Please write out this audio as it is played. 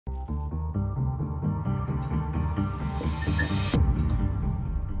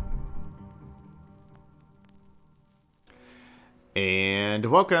And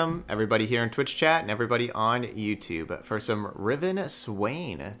welcome everybody here in Twitch chat and everybody on YouTube for some Riven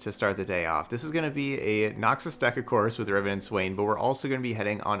Swain to start the day off. This is going to be a Noxus deck, of course, with Riven Swain, but we're also going to be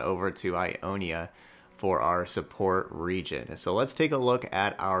heading on over to Ionia for our support region. So let's take a look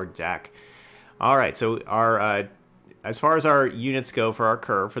at our deck. All right, so our as far as our units go for our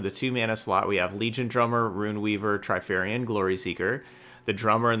curve, for the 2-mana slot, we have Legion Drummer, Rune Weaver, Trifarian, Glory Seeker. The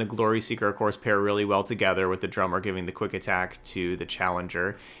Drummer and the Glory Seeker, of course, pair really well together, with the Drummer giving the quick attack to the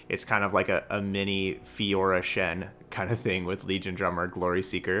Challenger. It's kind of like a mini Fiora Shen kind of thing with Legion Drummer, Glory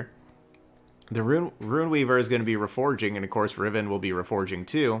Seeker. The Rune Weaver is going to be Reforging, and of course Riven will be Reforging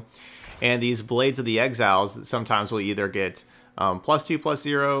too. And these Blades of the Exiles sometimes will either get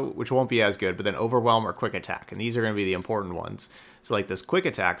 +2/+0, which won't be as good, but then Overwhelm or Quick Attack. And these are going to be the important ones. So like this Quick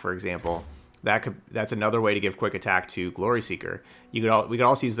Attack, for example, that's another way to give quick attack to Glory Seeker. We could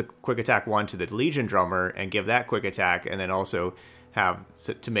also use the quick attack one to the Legion Drummer and give that quick attack, and then also have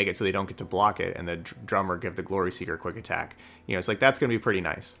to make it so they don't get to block it, and the Drummer give the Glory Seeker quick attack. You know, it's like that's going to be pretty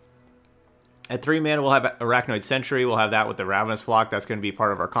nice. At 3 mana, we'll have Arachnoid Sentry. We'll have that with the Ravenous Flock. That's going to be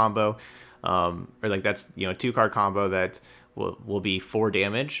part of our combo, or like that's, you know, a 2-card combo that will be 4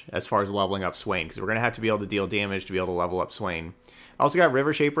 damage as far as leveling up Swain, because we're going to have to be able to deal damage to be able to level up Swain. I also got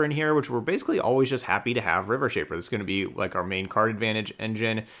River Shaper in here, which we're basically always just happy to have River Shaper. This is going to be like our main card advantage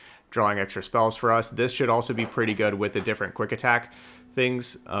engine, drawing extra spells for us. This should also be pretty good with the different quick attack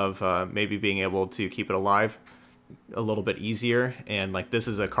things of maybe being able to keep it alive a little bit easier. And like this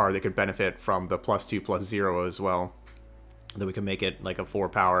is a card that could benefit from the +2/+0 as well, that we can make it like a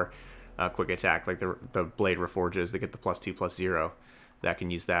 4-power quick attack, like the Blade Reforges that get the +2/+0. That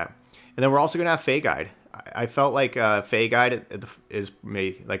can use that. And then we're also going to have Fey Guide. I felt like Fey Guide is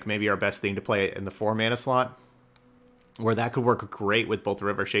maybe our best thing to play in the 4-mana slot, where that could work great with both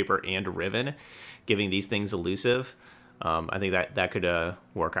River Shaper and Riven, giving these things elusive. I think that could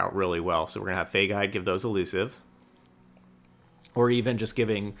work out really well. So we're going to have Fey Guide give those elusive. Or even just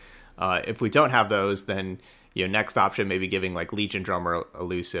giving, if we don't have those, then, you know, next option maybe giving like Legion Drummer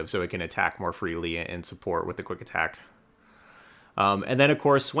elusive so it can attack more freely and support with the quick attack. And then, of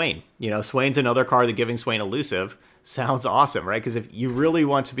course, Swain. You know, Swain's another card that giving Swain elusive sounds awesome, right? Because if you really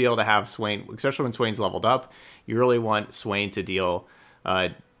want to be able to have Swain, especially when Swain's leveled up, you really want Swain to deal,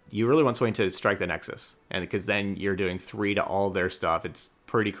 you really want Swain to strike the Nexus. And because then you're doing 3 to all their stuff. It's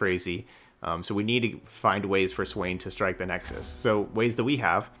pretty crazy. So we need to find ways for Swain to strike the Nexus. So ways that we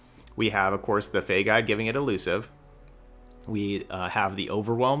have, of course, the Fey Guide giving it elusive. We have the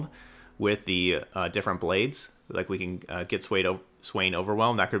Overwhelm with the different blades. Like we can get Swain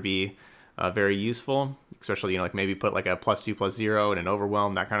Overwhelm. That could be very useful, especially, you know, like maybe put like a +2/+0 and an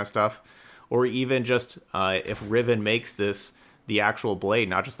Overwhelm, that kind of stuff. Or even just if Riven makes this the actual blade,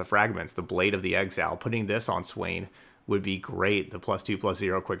 not just the fragments, the Blade of the Exile, putting this on Swain would be great. The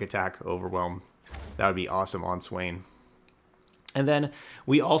 +2/+0 quick attack Overwhelm, that would be awesome on Swain. And then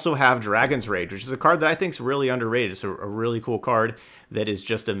we also have Dragon's Rage, which is a card that I think is really underrated. It's a really cool card that is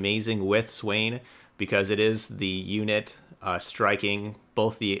just amazing with Swain, because it is the unit striking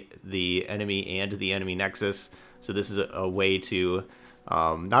both the enemy and the enemy Nexus. So this is a way to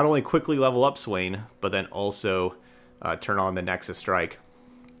not only quickly level up Swain, but then also turn on the Nexus strike.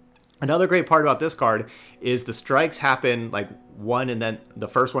 Another great part about this card is the strikes happen like one, and then the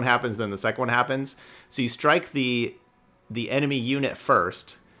first one happens, then the second one happens. So you strike the enemy unit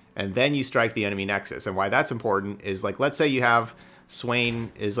first, and then you strike the enemy Nexus. And why that's important is, like, let's say you have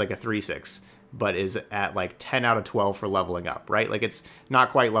Swain is like a 3/6, but is at like 10 out of 12 for leveling up, right? Like it's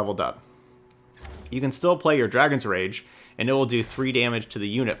not quite leveled up. You can still play your Dragon's Rage, and it will do 3 damage to the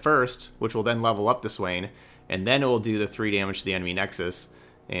unit first, which will then level up the Swain, and then it will do the 3 damage to the enemy Nexus.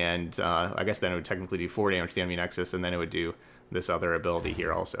 And I guess then it would technically do 4 damage to the enemy Nexus, and then it would do this other ability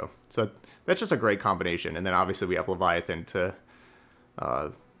here also. So that's just a great combination. And then obviously we have Leviathan to,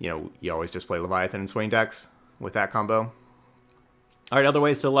 you know, you always just play Leviathan and Swain decks with that combo. All right, other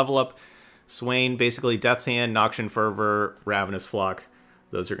ways to level up Swain, basically Death's Hand, Noxian Fervor, Ravenous Flock.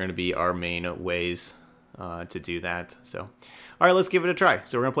 Those are going to be our main ways to do that. So, all right, let's give it a try.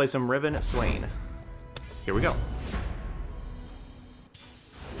 So we're going to play some Riven Swain. Here we go.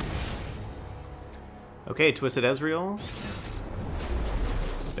 Okay, Twisted Ezreal.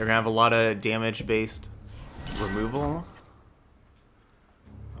 They're going to have a lot of damage-based removal.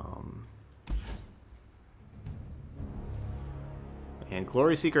 And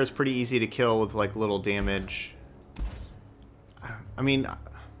Glory Seeker is pretty easy to kill with like little damage. I mean,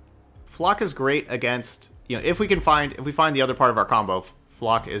 Flock is great against, you know, if we find the other part of our combo,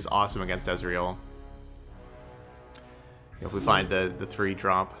 Flock is awesome against Ezreal. If we find the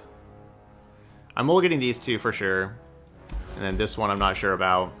 3-drop. I'm mulliganing these two for sure. And then this one I'm not sure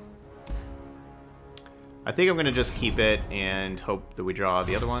about. I think I'm going to just keep it and hope that we draw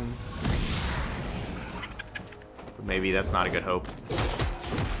the other one. But maybe that's not a good hope.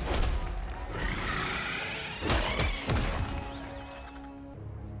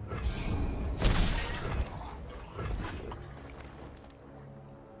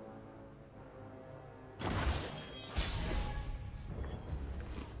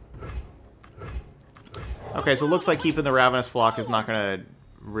 Okay, so it looks like keeping the Ravenous Flock is not going to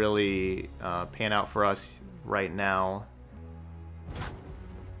really pan out for us right now.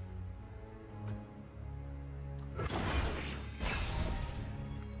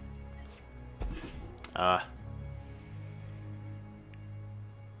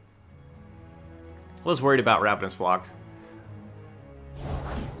 Was worried about Ravenous Flock.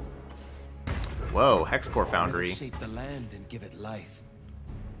 Whoa, Hexcore Foundry. Shape the land and give it life.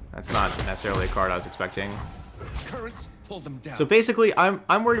 That's not necessarily a card I was expecting. Currents pull them down. So basically,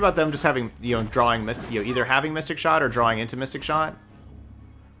 I'm worried about them just having, drawing, either having Mystic Shot or drawing into Mystic Shot.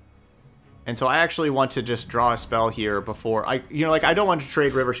 And so I actually want to just draw a spell here before I, I don't want to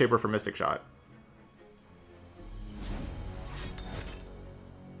trade River Shaper for Mystic Shot.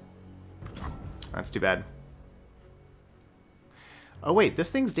 That's too bad. Oh wait, this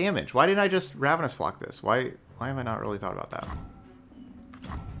thing's damaged. Why didn't I just Ravenous Flock this? Why have I not really thought about that?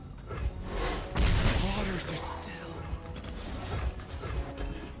 Waters are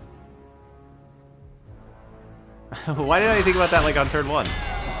still. Why did I think about that like on turn 1?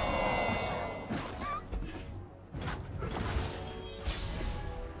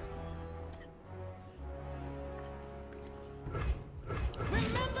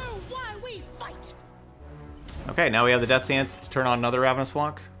 Okay, now we have the Death Stance to turn on another Ravenous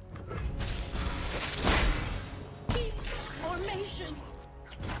Flock. Formation.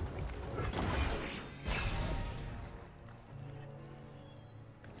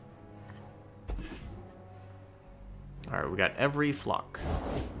 Alright, we got every flock.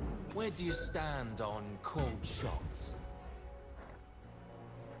 Where do you stand on cold shots?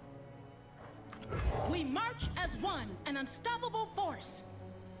 We march as one, an unstoppable force.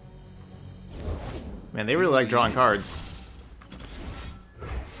 Man, they really like drawing cards.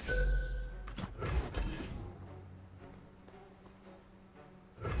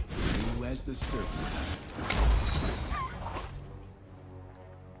 Who has the serpent?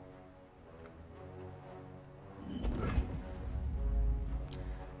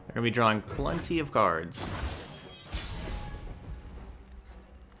 They're gonna be drawing plenty of cards.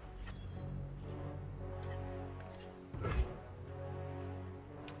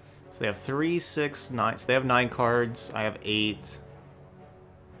 They have 3, 6, 9. So they have 9 cards. I have 8. So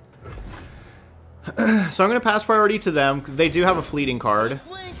I'm going to pass priority to them. They do have a fleeting card.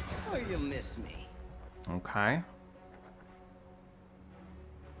 Blink or you miss me. Okay.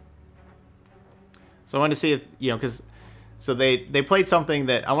 So I want to see if, because... So they played something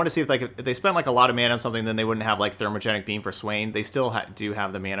that... I want to see if, if they spent, a lot of mana on something, then they wouldn't have, Thermogenic Beam for Swain. They still do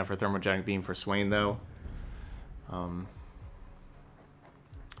have the mana for Thermogenic Beam for Swain, though.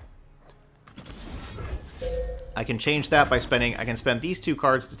 I can change that by spending... I can spend these 2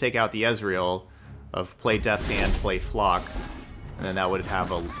 cards to take out the Ezreal of play Death's Hand, play Flock, and then that would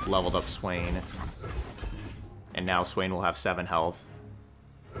have a leveled up Swain. And now Swain will have 7 health.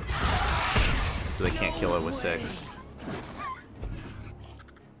 So they can't kill it with 6.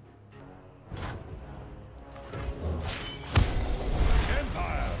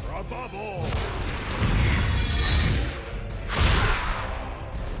 Empire above all.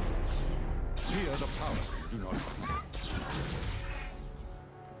 Fear the power you do not see.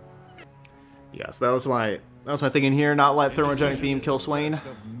 Yes, that was my thinking here. Not let Thermogenic Beam kill Swain. Of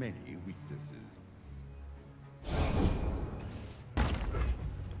many weaknesses.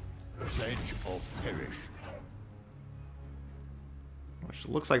 Pledge or perish. Which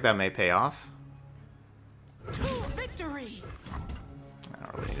looks like that may pay off. To victory. I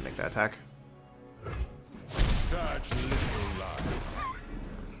don't really need to make that attack. Such little lies.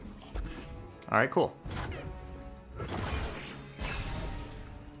 Alright, cool.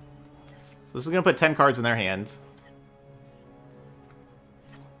 So this is going to put 10 cards in their hands.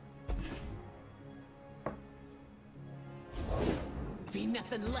 Be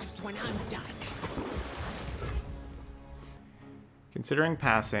nothing left when I'm done. Considering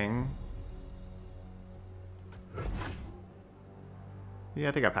passing... Yeah,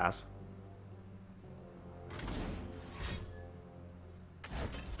 I think I pass.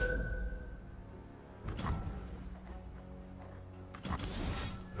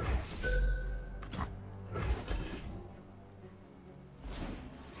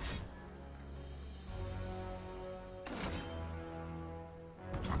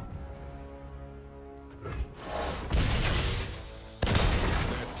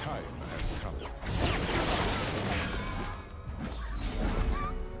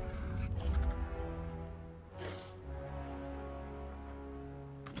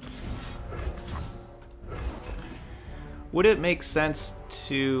 Would it make sense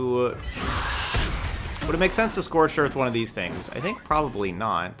to... Would it make sense to Scorched Earth one of these things? I think probably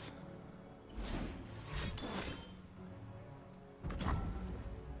not.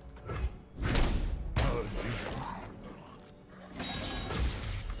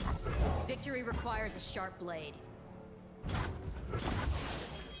 Victory requires a sharp blade.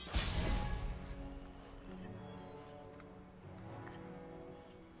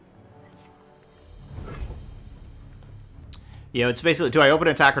 You know, it's basically, do I open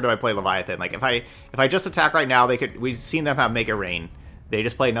attack or do I play Leviathan? Like, if I just attack right now, they could, we've seen them have Make It Rain. They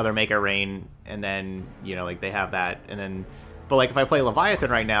just play another Make It Rain, and then, you know, like, they have that, and then, but, like, if I play Leviathan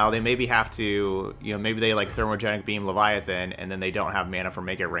right now, they maybe have to, you know, maybe they, like, Thermogenic Beam Leviathan, and then they don't have mana for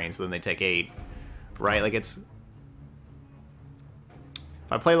Make It Rain, so then they take 8, right? Like, it's,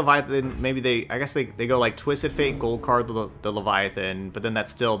 if I play Leviathan, maybe they, I guess they go, like, Twisted Fate, Gold Card the Leviathan, but then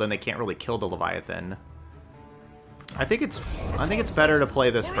that's still, then they can't really kill the Leviathan. I think it's better to play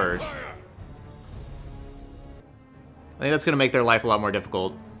this first. I think that's going to make their life a lot more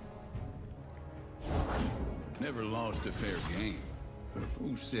difficult. Never lost a fair game.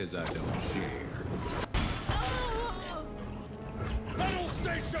 Who says I don't share? Battle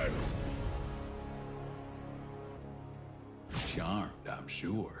station! Charmed, I'm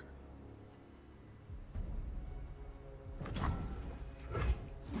sure.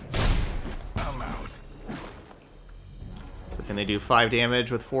 I'm out. Can they do 5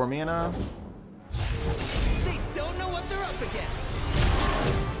 damage with 4 mana? They don't know what they're up against.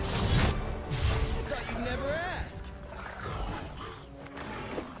 I thought you'd never ask.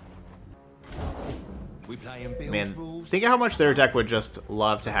 We play in build Man, rules. think of how much their deck would just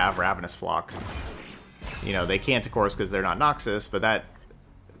love to have Ravenous Flock. You know, they can't, of course, because they're not Noxus, but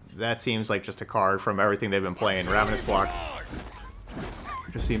that seems like just a card from everything they've been playing. Ravenous Flock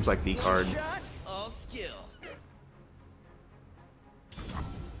just seems like the card. Shot, all skill.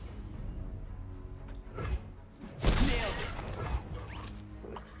 Nailed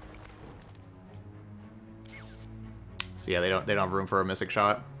it. So yeah, they don't have room for a Mystic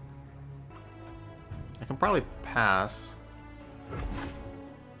Shot. I can probably pass.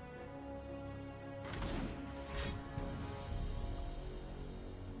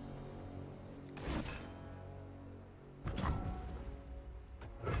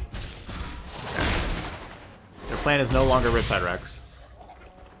 Their plan is no longer Riptide Rex.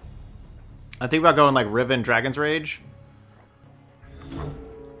 I think about going like Riven Dragon's Rage.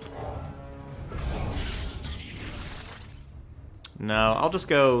 No, I'll just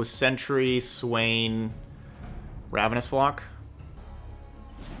go Sentry, Swain, Ravenous Flock.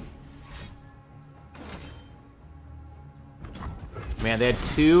 Man, they had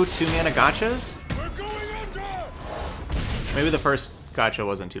two mana gotchas? We're going under! Maybe the first gotcha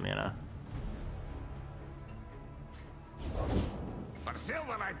wasn't 2 mana. For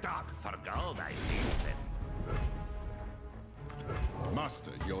silver I talk, for gold I feast it.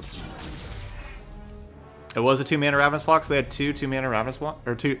 Master, your turn. It was a 2 mana Ravenous Flock, so they had two mana Ravenous Flock,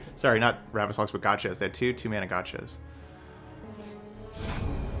 or two, sorry, not Ravenous Flocks, but gotchas. They had two mana gotchas.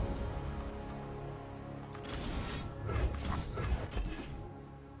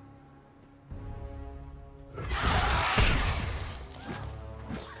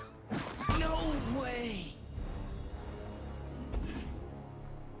 No way.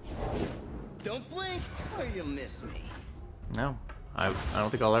 Don't blink or you'll miss me. No, I don't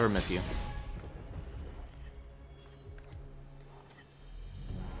think I'll ever miss you.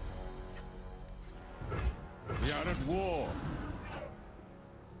 We are at war.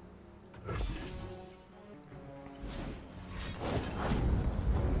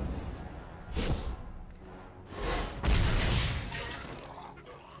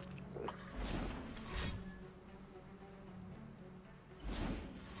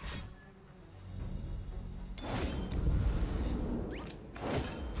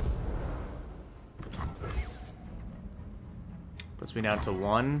 Puts me down to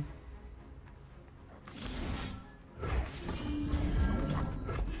 1.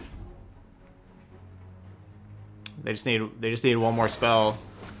 They just need one more spell.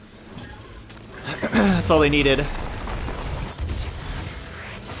 That's all they needed.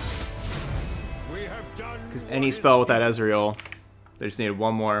 We have done Because any spell with that Ezreal, they just needed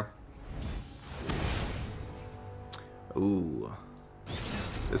one more. Ooh.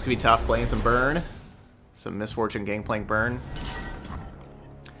 This could be tough playing some Burn. Some Misfortune Gangplank Burn.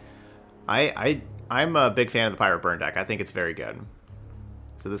 I'm a big fan of the Pirate Burn deck. I think it's very good.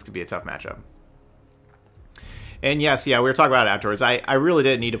 So this could be a tough matchup. And yes, yeah, we were talking about it afterwards. I really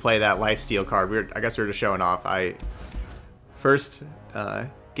didn't need to play that Lifesteal card. I guess we were just showing off. First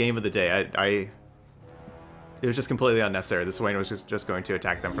game of the day. It was just completely unnecessary. The Swain was just going to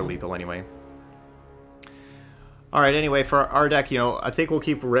attack them for lethal anyway. Alright, anyway, for our deck, you know, I think we'll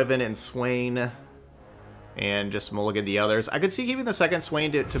keep Riven and Swain and just mulligan the others. I could see keeping the second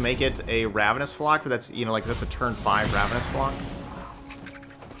Swain to make it a Ravenous Flock, but that's, you know, like, that's a turn 5 Ravenous Flock.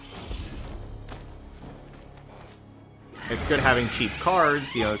 It's good having cheap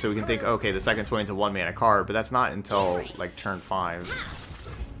cards, you know, so we can think, okay, the second Swain's a 1-mana card, but that's not until, like, turn 5.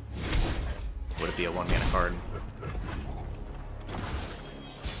 Would it be a 1-mana card?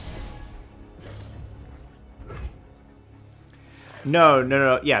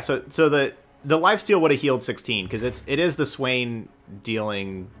 No. Yeah, so the lifesteal would have healed 16, because it is the Swain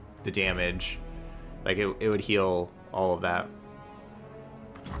dealing the damage. Like, it would heal all of that.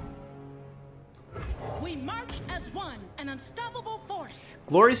 We march as one, an unstoppable force.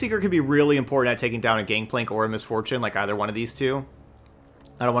 Glory Seeker can be really important at taking down a Gangplank or a Misfortune, like either one of these two.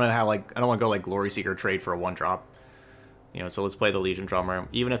 I don't want to go like Glory Seeker trade for a 1-drop. You know, so let's play the Legion Drummer.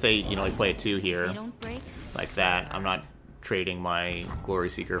 Even if they, you know, like play a 2 here, Don't break. like that, I'm not trading my Glory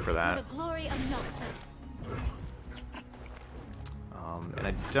Seeker for that. For the glory of Noxus. And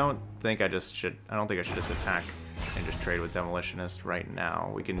I don't think I should just attack and just trade with Demolitionist right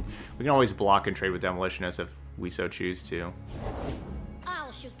now. We can always block and trade with Demolitionist if we so choose to.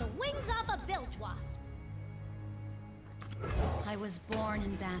 I'll shoot the wings off a bilge wasp. I was born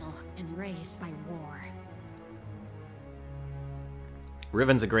in battle and raised by war.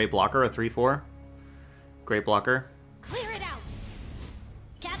 Riven's a great blocker, a 3/4. Great blocker. Clear it out!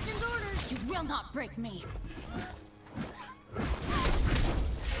 Captain's orders, you will not break me.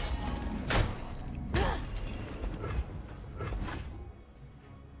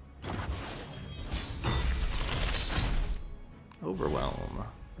 Overwhelm.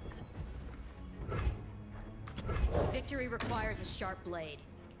 Victory requires a sharp blade.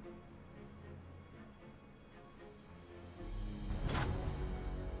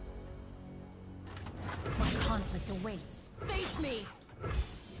 What conflict awaits? Face me!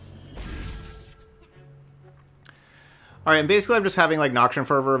 Alright, and basically I'm just having like Noxian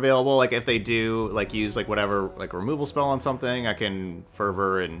Fervor available. Like if they do like use like whatever like removal spell on something, I can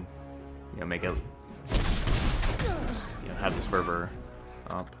Fervor and, you know, make it, you know, have this Fervor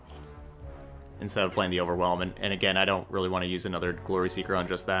up instead of playing the Overwhelm. And again, I don't really want to use another Glory Seeker on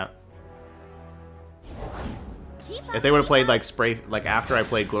just that. If they would have played like Spray, like after I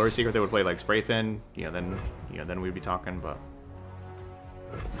played Glory Seeker, if they would play like Spray Fin, then we'd be talking. But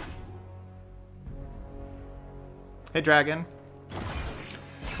hey, Dragon,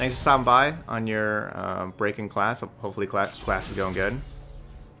 thanks for stopping by on your break in class. Hopefully, class is going good.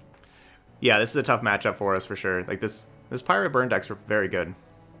 Yeah, this is a tough matchup for us for sure. Like this Pirate Burn decks are very good.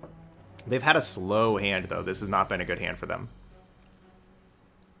 They've had a slow hand though. This has not been a good hand for them.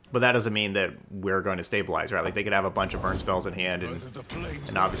 But that doesn't mean that we're going to stabilize, right? Like, they could have a bunch of burn spells in hand,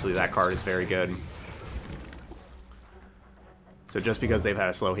 and obviously that card is very good. So just because they've had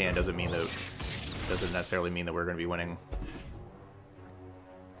a slow hand doesn't necessarily mean that we're going to be winning.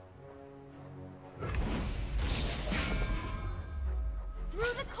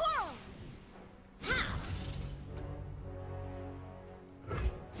 Through the coral! Ha!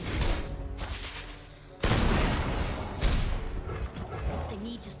 I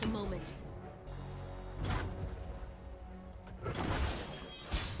need just a moment.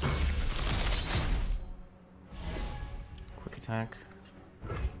 Quick attack.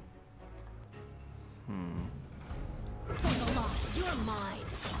 For the loss, you're mine.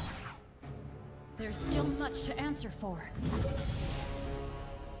 There's still much to answer for.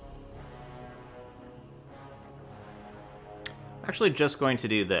 Actually, just going to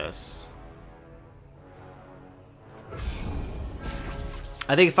do this.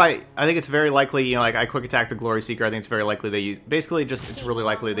 I think it's very likely, you know, like I quick attack the Glory Seeker. I think it's very likely they use, basically just, it's really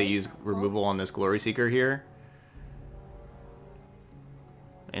likely they use removal on this Glory Seeker here.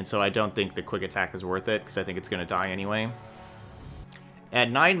 And so I don't think the quick attack is worth it, because I think it's going to die anyway.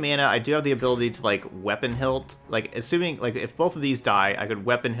 At 9 mana, I do have the ability to, like, Weapon Hilt. Like, assuming, like, if both of these die, I could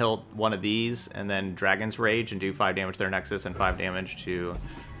Weapon Hilt one of these, and then Dragon's Rage, and do 5 damage to their Nexus, and 5 damage to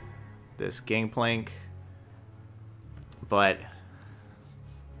this Gangplank. But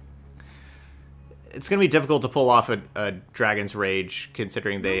it's going to be difficult to pull off a Dragon's Rage,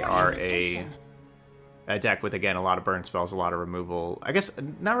 considering they are a deck with, again, a lot of burn spells, a lot of removal. I guess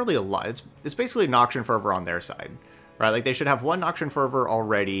not really a lot. It's basically Noxian Fervor on their side, right? Like they should have one Noxian Fervor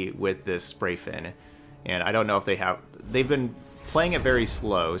already with this Spray Fin, and I don't know if they have. They've been playing it very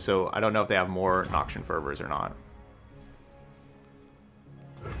slow, so I don't know if they have more Noxian Fervors or not.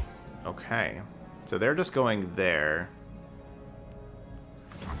 Okay, so they're just going there.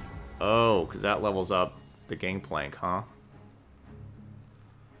 Oh, because that levels up the Gangplank, huh?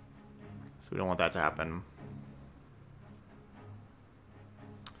 So we don't want that to happen.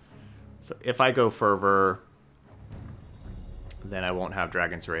 So if I go Fervor, then I won't have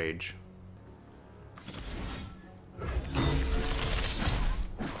Dragon's Rage.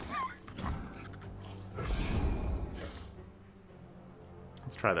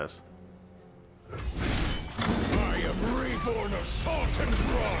 Let's try this. I am reborn of salt and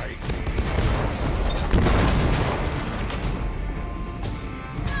pride.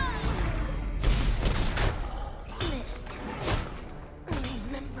 Mist.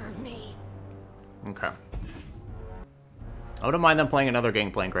 Remember me. Okay. I wouldn't mind them playing another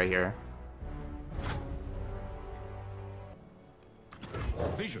Gangplank right here.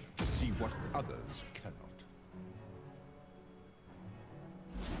 Vision to see what others cannot.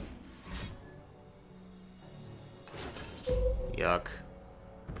 Yuck.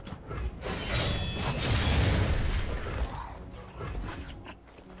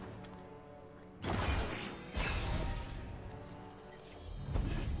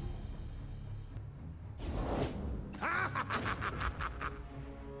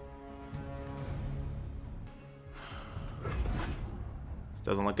 This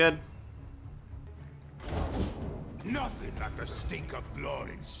doesn't look good. Nothing like the stink of blood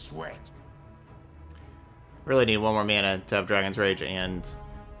and sweat. Really need one more mana to have Dragon's Rage and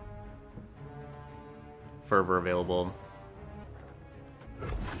Fervor available.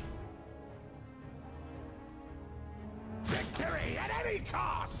 Victory at any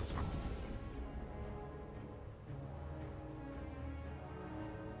cost!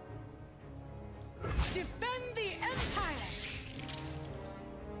 Defend the Empire!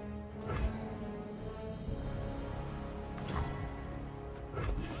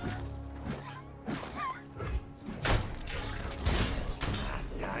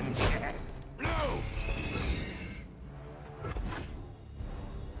 Done yet? No!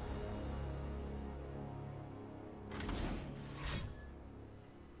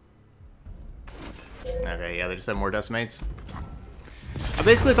 Okay, yeah, they just have more Decimates. I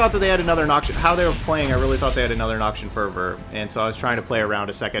basically thought that they had another Noxian. How they were playing, I really thought they had another Noxian Fervor, and so I was trying to play around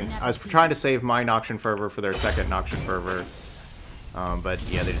a second. I was trying to save my Noxian Fervor for their second Noxian Fervor, but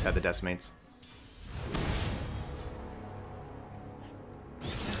yeah, they just had the Decimates.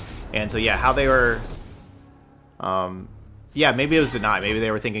 And so yeah, how they were, yeah, maybe it was Deny. Maybe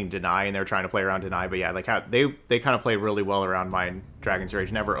they were thinking Deny and they were trying to play around Deny, but yeah, like how they kind of played really well around my Dragon's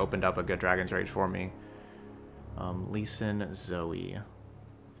Rage. Never opened up a good Dragon's Rage for me. Lee Sin, Zoe.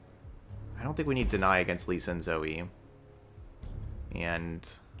 I don't think we need Deny against Lee Sin, Zoe.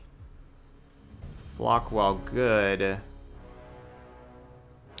 And Flock, while good, I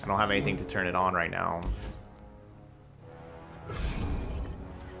don't have anything to turn it on right now.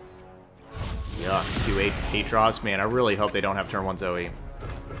 Yuck, 2/8 draws. Man, I really hope they don't have turn 1 Zoe.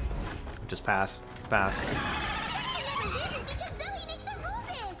 Just pass. Pass.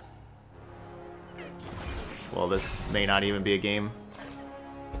 Well, this may not even be a game.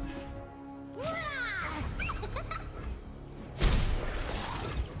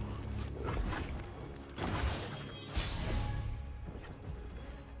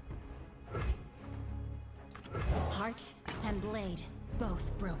 Heart and blade,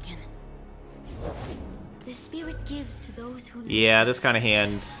 both broken. The spirit gives to those who Yeah, this kind of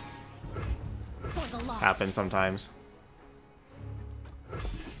hand for the lost. happens sometimes.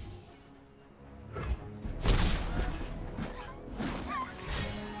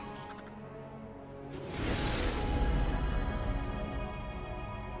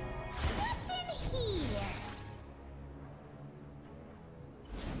 What's in here?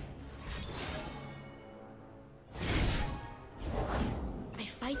 I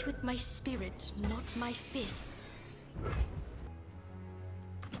fight with my spirit, not my fists.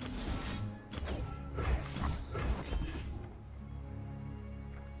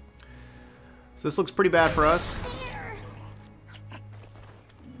 So this looks pretty bad for us.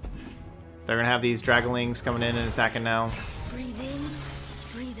 They're gonna have these Dragonlings coming in and attacking now. Breathe in,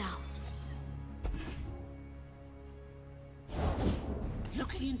 breathe out.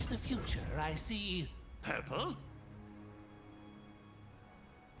 Looking into the future, I see purple.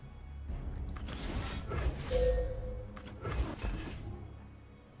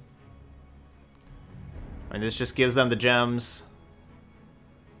 And this just gives them the gems.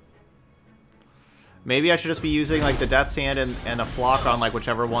 Maybe I should just be using like the Death's Hand and a Flock on like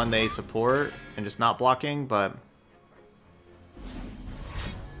whichever one they support and just not blocking, but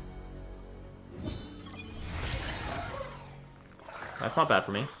that's not bad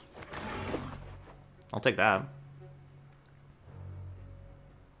for me. I'll take that.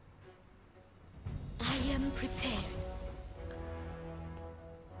 I am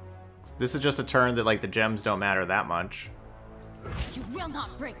This is just a turn that like the gems don't matter that much. You will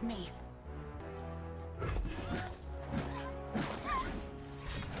not break me.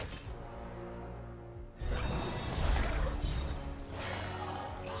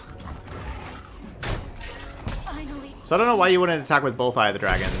 Finally. So I don't know why you wouldn't attack with both Eye of the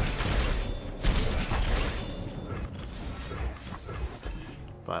Dragons.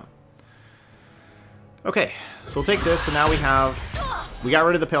 But okay, so we'll take this, and now we got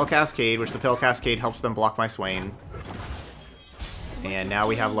rid of the Pale Cascade, which the Pale Cascade helps them block my Swain. And now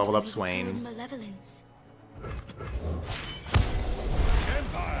we have leveled up Swain. Empire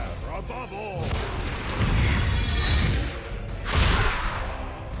above all.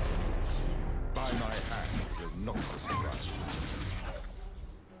 By my hand will Noxus arrive.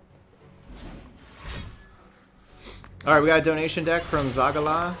 Alright, we got a donation deck from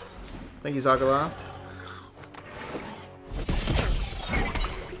Zagala. Thank you, Zagala.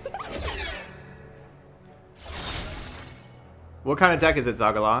 What kind of deck is it,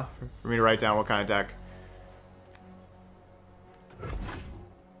 Zagala? For me to write down what kind of deck.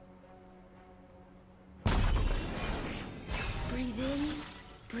 Breathe in,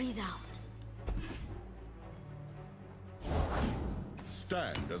 breathe out.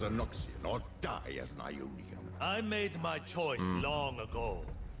 Stand as a Noxian or die as an Ionian. I made my choice long ago.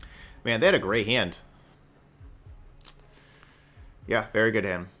 Man, they had a great hand. Yeah, very good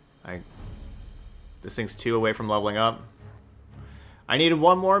hand. This thing's 2 away from leveling up. I needed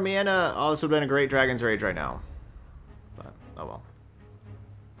 1 more mana. Oh, this would have been a great Dragon's Rage right now. But, oh well.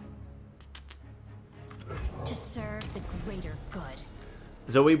 To serve the greater good.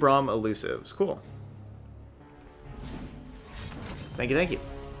 Zoe Braum Elusives. Cool. Thank you, thank you.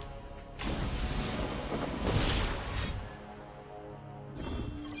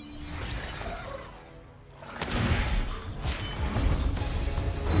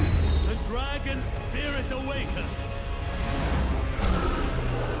 The dragon spirit awakens.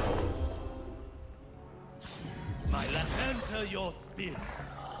 My left enter your spirit.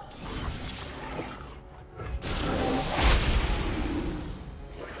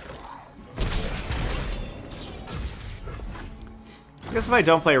 I guess if I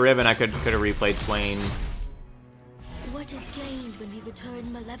don't play Riven, I could have replayed Swain. What is gained when we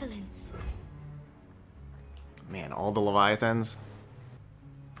return malevolence? Man, all the Leviathans.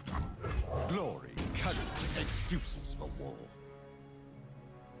 Glory, courage, excuses for war.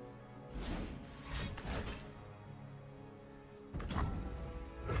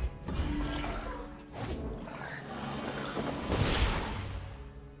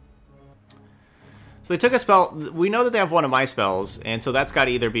 So they took a spell. We know that they have one of my spells, and so that's got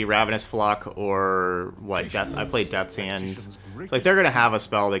to either be Ravenous Flock or what? Death, I played Death's Hand. So, like, they're gonna have a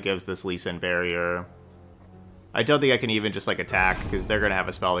spell that gives this Lee Sin barrier. I don't think I can even just like attack because they're gonna have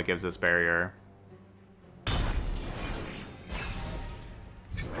a spell that gives this barrier.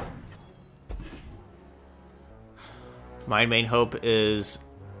 My main hope is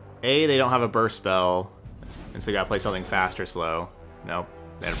A, they don't have a burst spell, and so you gotta play something fast or slow. Nope,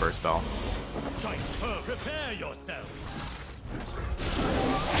 they had a burst spell. Prepare yourself.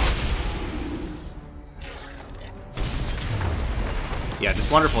 Yeah,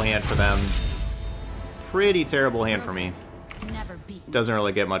 just wonderful hand for them. Pretty terrible hand for me. Never beat. Doesn't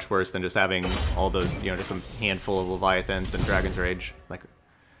really get much worse than just having all those, you know, just some handful of Leviathans and Dragon's Rage. Like,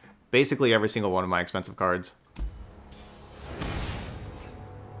 basically every single one of my expensive cards.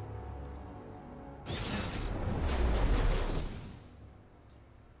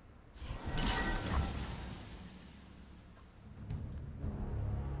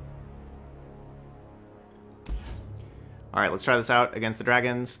 Alright, let's try this out against the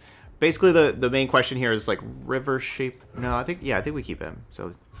dragons. Basically, the main question here is, like, river shape. No, I think we keep him.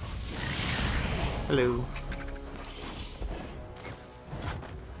 So, hello.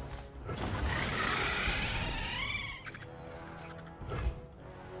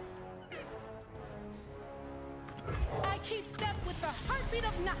 I keep step with the heartbeat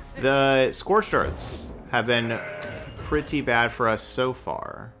of Noxus. The Scorched Earths have been pretty bad for us so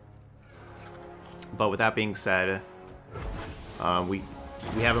far. But with that being said, we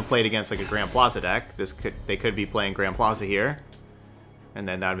haven't played against like a Grand Plaza deck. They could be playing Grand Plaza here, and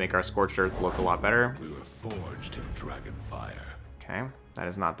then that would make our Scorched Earth look a lot better. We were forged in dragon fire. Okay, that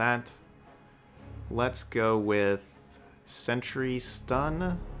is not that. Let's go with Sentry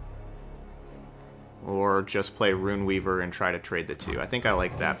Stun, or just play Runeweaver and try to trade the two. I think I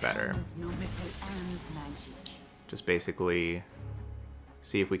like that better. Just basically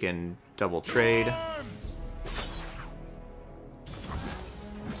see if we can double trade.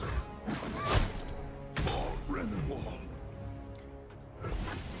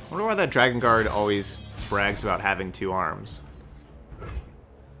 wonder why that Dragon Guard always brags about having 2 arms.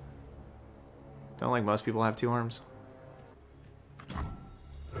 Don't like most people have 2 arms.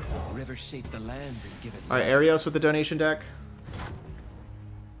 River shape the land and give it. Alright, Arios with the donation deck.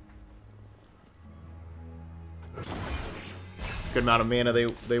 It's a good amount of mana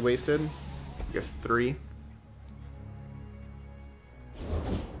they wasted. I guess 3.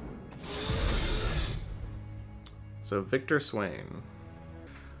 So Victor Swain.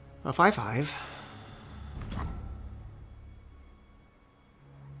 A 5/5.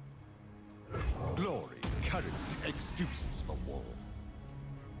 Glory, courage, excuses for war.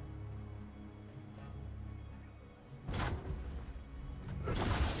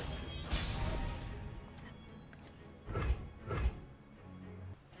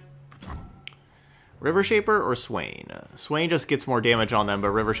 River Shaper or Swain? Swain just gets more damage on them, but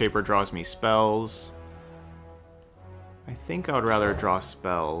River Shaper draws me spells. I think I would rather draw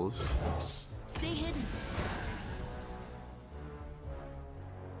spells. Stay hidden.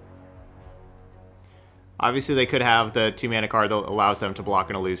 Obviously, they could have the 2 mana card that allows them to block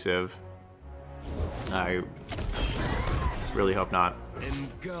an elusive. I really hope not.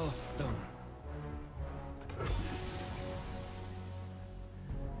 Engulf them.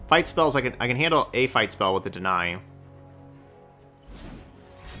 Fight spells, I can handle a fight spell with the deny.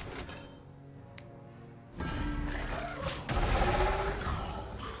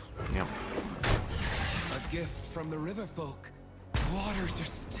 Yep. A gift from the river folk. Waters are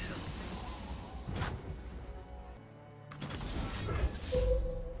still.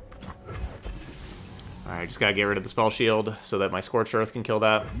 Alright, just gotta get rid of the spell shield so that my Scorched Earth can kill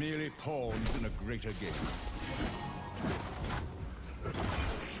that. Merely pawns in a greater game.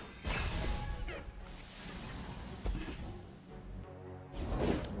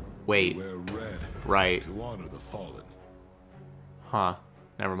 Wait. Wear red Right. to honor the fallen. Huh.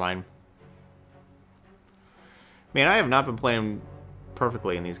 Never mind. Man, I have not been playing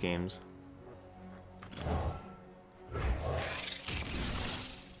perfectly in these games.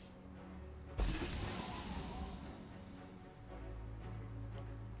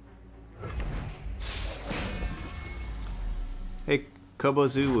 Hey,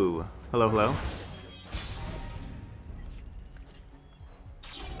 Kobozuwu. Hello, hello.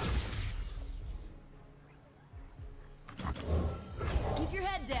 Keep your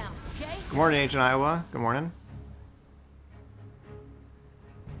head down, okay? Good morning, Agent Iowa. Good morning.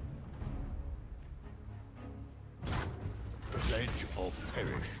 Pledge or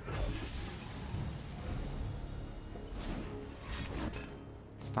perish.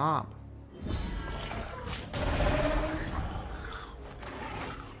 Stop.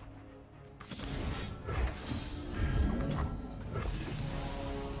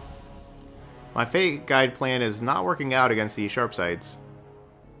 My Fate Guide plan is not working out against these sharp sights.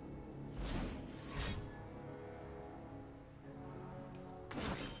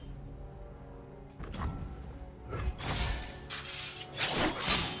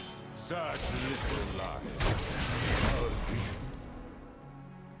 Such little life. Our vision.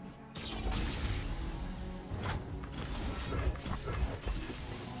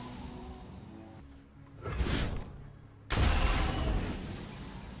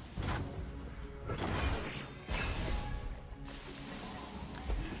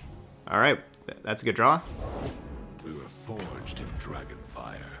 All right, that's a good draw. We were forged in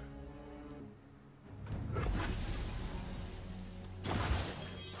Dragonfire.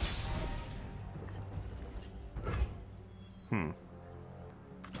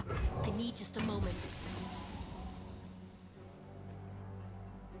 I need just a moment.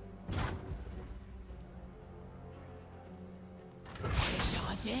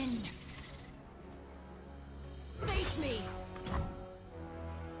 Jordan. Face me.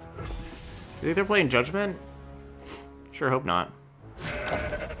 You think they're playing Judgment? Sure hope not.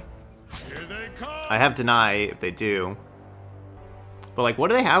 Here they come! I have Deny if they do. But, like, what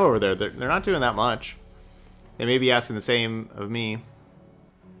do they have over there? They're not doing that much. They may be asking the same of me.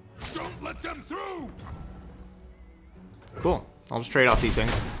 Don't let them through! Cool. I'll just trade off these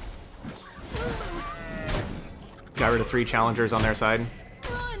things. Got rid of 3 challengers on their side.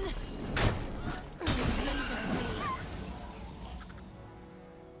 Run.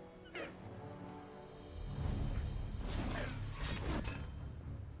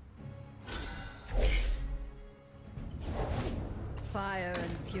 Fire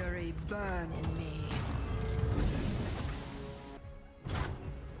and fury burn in me.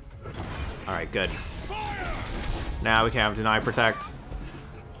 Alright, good. Now we can have Deny Protect.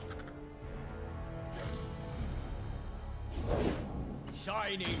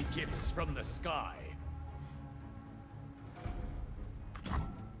 Shining gifts from the sky.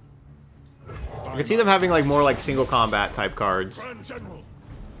 could see them having like more like single combat type cards. Grand General.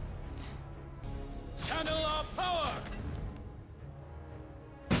 Channel our power!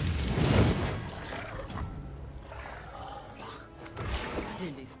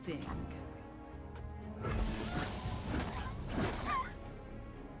 Silly thing.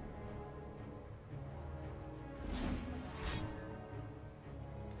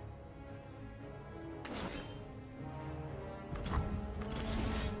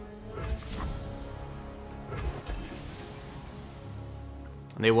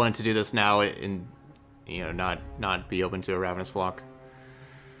 And they wanted to do this now and, you know, not be open to a Ravenous Flock.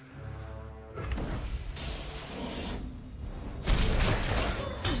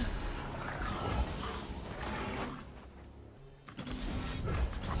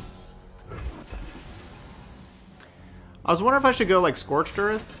 I was wondering if I should go like Scorched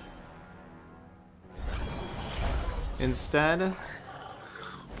Earth instead.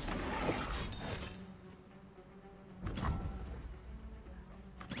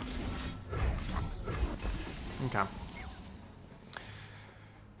 Okay.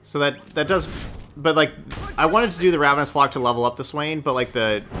 So that does, but like I wanted to do the Ravenous Flock to level up the Swain, but like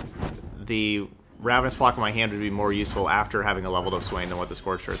the Ravenous Flock in my hand would be more useful after having a leveled up Swain than what the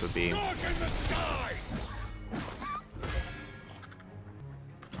Scorched Earth would be. Dark in the sky.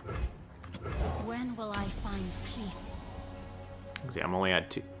 When will I find peace? See, I'm only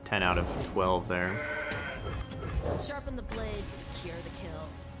at 10 out of 12 there. Sharpen the blades, secure the kill.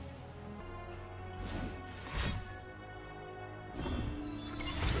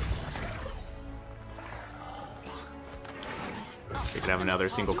 We could have another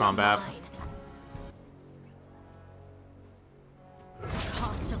single combat.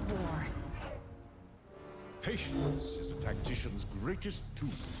 Cost of war. Patience is a tactician's greatest tool.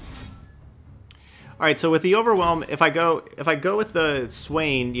 All right, so with the Overwhelm, if I go with the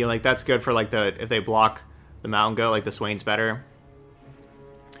Swain, you know, like that's good for like if they block the Mountain Goat, like the Swain's better.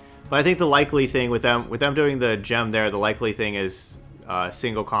 But I think the likely thing with them doing the gem there, the likely thing is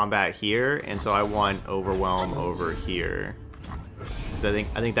single combat here, and so I want Overwhelm over here. So I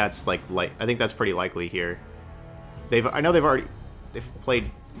think that's I think that's pretty likely here. I know they've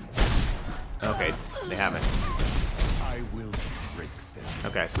played. Okay, they haven't. I will break them.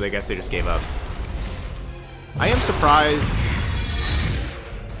 Okay, so I guess they just gave up. I am surprised.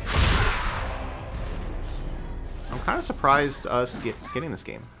 I'm kind of surprised us getting this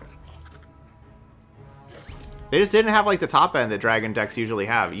game. They just didn't have like the top end that Dragon decks usually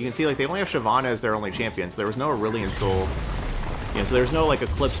have. You can see like they only have Shyvana as their only champion, so there was no Aurelion Soul. You know, so there's no like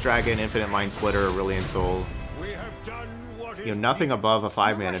Eclipse Dragon, Infinite Mind Splitter, Aurelion Soul. We have done what is You know, nothing above a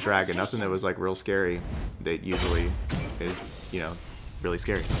 5-mana dragon, nothing that was like real scary. That usually is, you know, really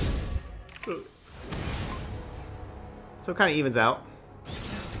scary. So it kind of evens out.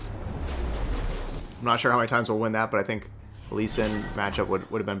 I'm not sure how many times we'll win that, but I think Lee Sin matchup would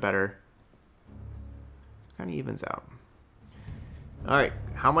have been better. Kind of evens out. All right,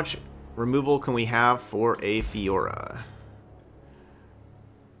 how much removal can we have for a Fiora?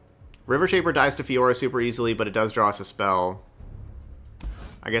 River Shaper dies to Fiora super easily, but it does draw us a spell.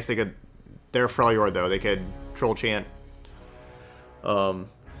 I guess they could... They're Freljord, though. They could Troll Chant. And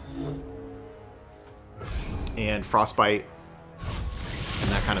Frostbite.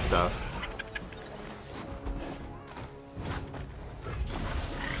 And that kind of stuff.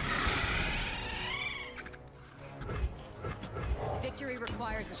 Victory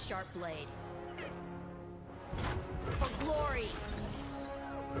requires a sharp blade. For glory!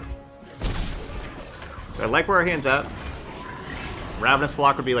 So I like where our hand's at. Ravenous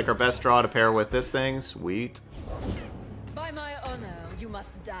Flock would be like our best draw to pair with this thing. Sweet. By my honor, you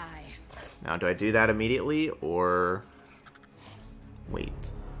must die. Now, do I do that immediately or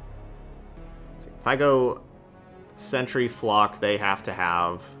wait? If I go Sentry Flock, they have to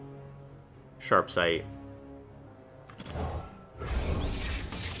have Sharp Sight.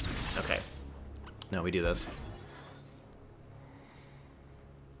 Okay. No, we do this.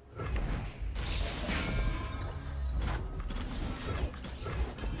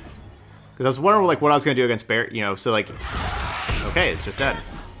 Because I was wondering like what I was going to do against Bear, you know, so like, okay, it's just dead.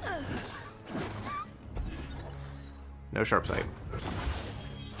 No Sharp Sight.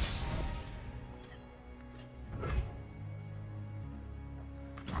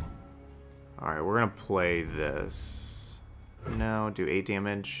 Alright, we're going to play this. No, do 8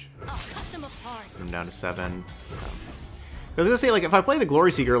 damage. I'll cut them apart. Put them down to 7. I was going to say, like, if I play the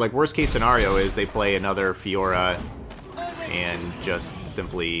Glory Seeker, like, worst case scenario is they play another Fiora and just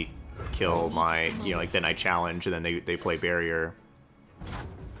simply kill my, you know, like, then I challenge and then they play Barrier.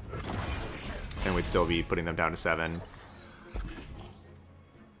 And we'd still be putting them down to 7.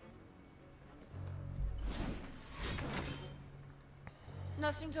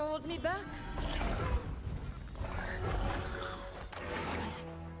 Nothing to hold me back.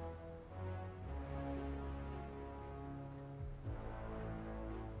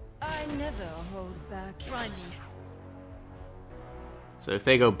 I never hold back. Try me. So if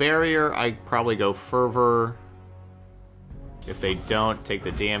they go barrier, I probably go fervor. If they don't take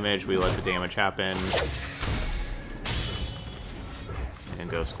the damage, we let the damage happen.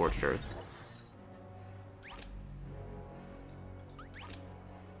 And go Scorched Earth.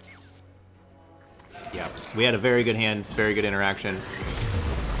 Yeah, we had a very good hand, very good interaction.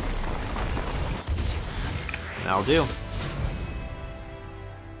 That'll do.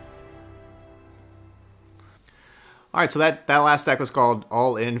 Alright, so that last deck was called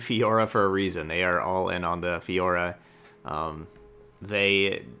All In Fiora for a reason. They are all in on the Fiora.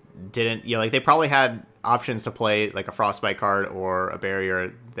 They didn't, like they probably had options to play like a Frostbite card or a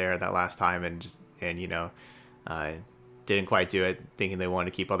Barrier there that last time and didn't quite do it, thinking they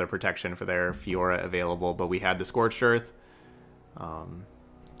wanted to keep other protection for their Fiora available, but we had the Scorched Earth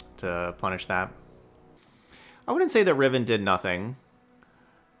to punish that. I wouldn't say that Riven did nothing.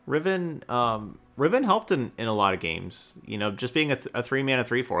 Riven helped in a lot of games. Just being a 3-mana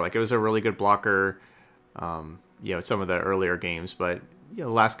 3/4, like it was a really good blocker. Some of the earlier games, but the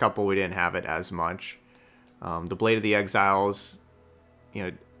last couple we didn't have it as much. The Blade of the Exiles,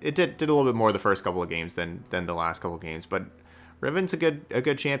 it did a little bit more the first couple of games than the last couple of games, but Riven's a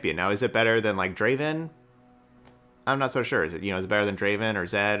good champion. Now, is it better than like Draven? I'm not so sure. Is it is it better than Draven or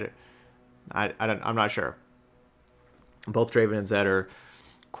Zed? I'm not sure. Both Draven and Zed are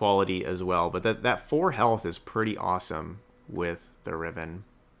quality as well, but that 4 health is pretty awesome with the Riven.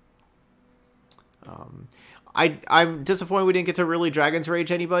 I'm disappointed we didn't get to really Dragon's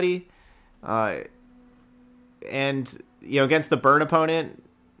Rage anybody. And against the burn opponent,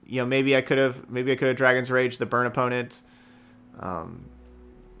 maybe I could have Dragon's Rage the burn opponent.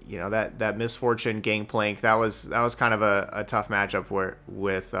 That Misfortune Gangplank, that was kind of a tough matchup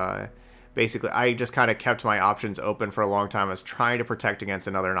with basically I just kind of kept my options open for a long time. I was trying to protect against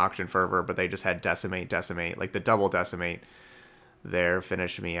another Noxian Fervor, but they just had Decimate, like the double Decimate there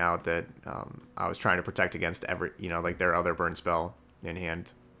finished me out. That I was trying to protect against like their other burn spell in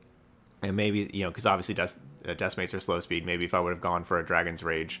hand. And maybe, because obviously Decimates are slow speed, maybe if I would have gone for a Dragon's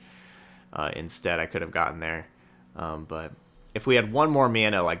Rage instead, I could have gotten there. But if we had one more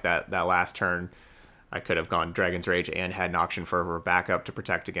mana like that last turn, I could have gone Dragon's Rage and had Noxian Fervor back up to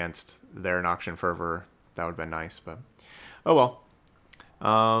protect against their Noxian Fervor. That would have been nice, but oh well.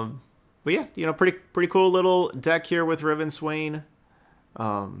 But yeah, pretty cool little deck here with Riven Swain.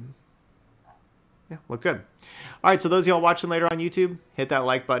 Yeah, look good. All right, so those of y'all watching later on YouTube, hit that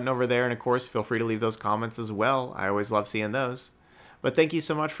like button over there, and of course, feel free to leave those comments as well. I always love seeing those. But thank you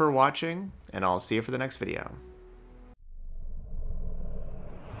so much for watching, and I'll see you for the next video.